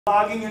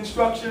blogging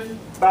instruction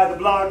by the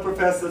blog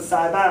professor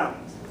Cy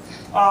Bounds.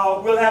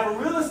 We'll have a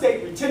real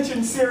estate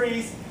retention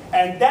series,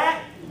 and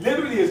that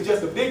literally is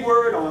just a big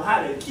word on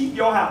how to keep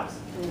your house.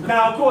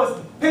 Now, of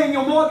course, paying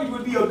your mortgage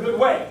would be a good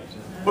way,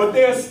 but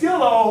there's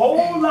still a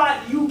whole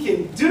lot you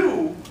can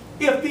do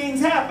if things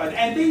happen.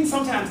 And things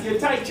sometimes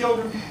get tight,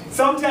 children.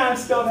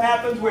 Sometimes stuff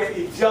happens where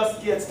it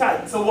just gets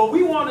tight. So what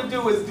we want to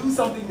do is do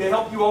something to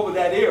help you over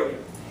that area.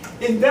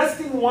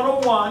 Investing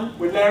 101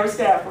 with Larry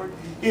Stafford.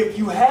 If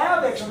you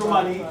have extra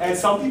money, and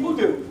some people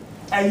do,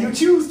 and you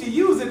choose to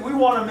use it, we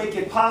want to make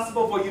it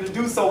possible for you to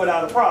do so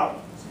without a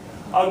problem.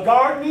 A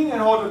gardening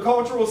and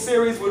horticultural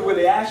series with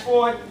Willie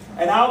Ashford,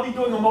 and I'll be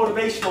doing a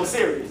motivational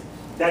series.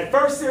 That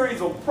first series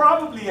will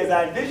probably, as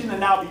I envision it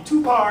now, be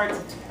 2 parts,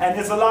 and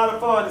it's a lot of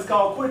fun. It's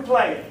called Quit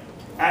Playing,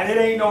 and it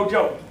ain't no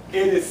joke.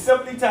 It is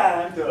simply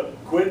time to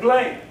quit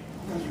playing.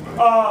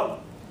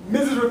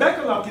 Mrs.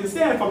 Rebecca Lumpkin,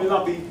 stand for me,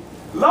 Lumpy.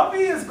 Lumpy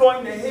is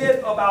going to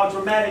hit about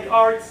dramatic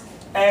arts,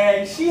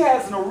 and she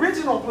has an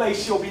original play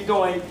she'll be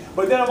doing,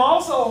 but then I'm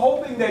also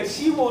hoping that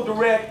she will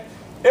direct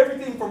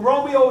everything from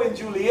Romeo and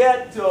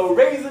Juliet to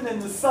Raisin in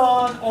the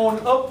Sun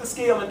on up the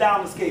scale and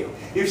down the scale.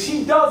 If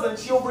she doesn't,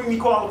 she'll bring me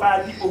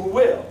qualified people who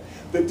will.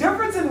 The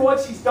difference in what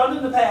she's done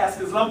in the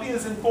past is Lumpy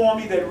has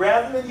informed me that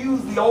rather than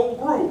use the old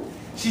group,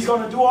 she's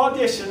going to do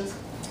auditions.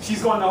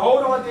 She's going to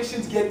hold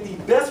auditions, get the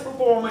best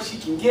performer she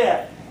can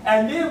get,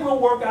 and then we'll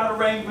work out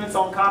arrangements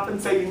on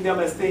compensating them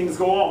as things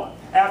go on.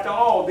 After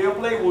all, their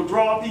play will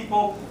draw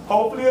people.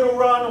 Hopefully it'll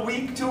run a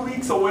week, 2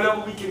 weeks, or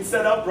whatever we can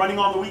set up, running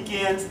on the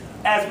weekends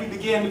as we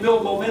begin to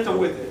build momentum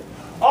with it.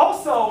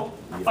 Also,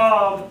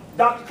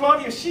 Dr.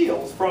 Claudia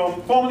Shields,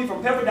 formerly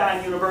from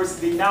Pepperdine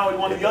University, now at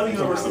one of the other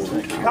universities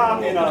in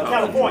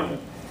California,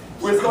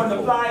 was going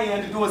to fly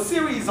in to do a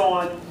series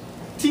on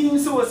teen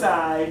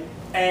suicide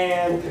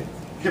and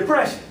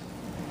depression.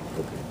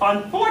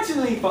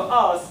 Unfortunately for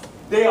us,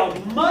 they are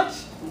much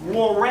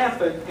more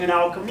rampant in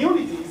our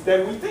communities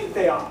than we think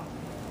they are.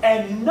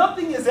 And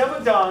nothing is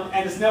ever done,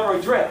 and it's never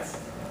addressed.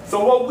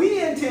 So what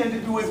we intend to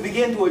do is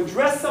begin to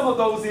address some of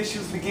those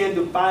issues, begin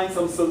to find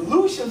some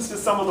solutions to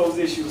some of those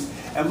issues,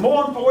 and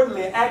more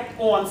importantly, act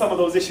on some of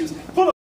those issues. Pull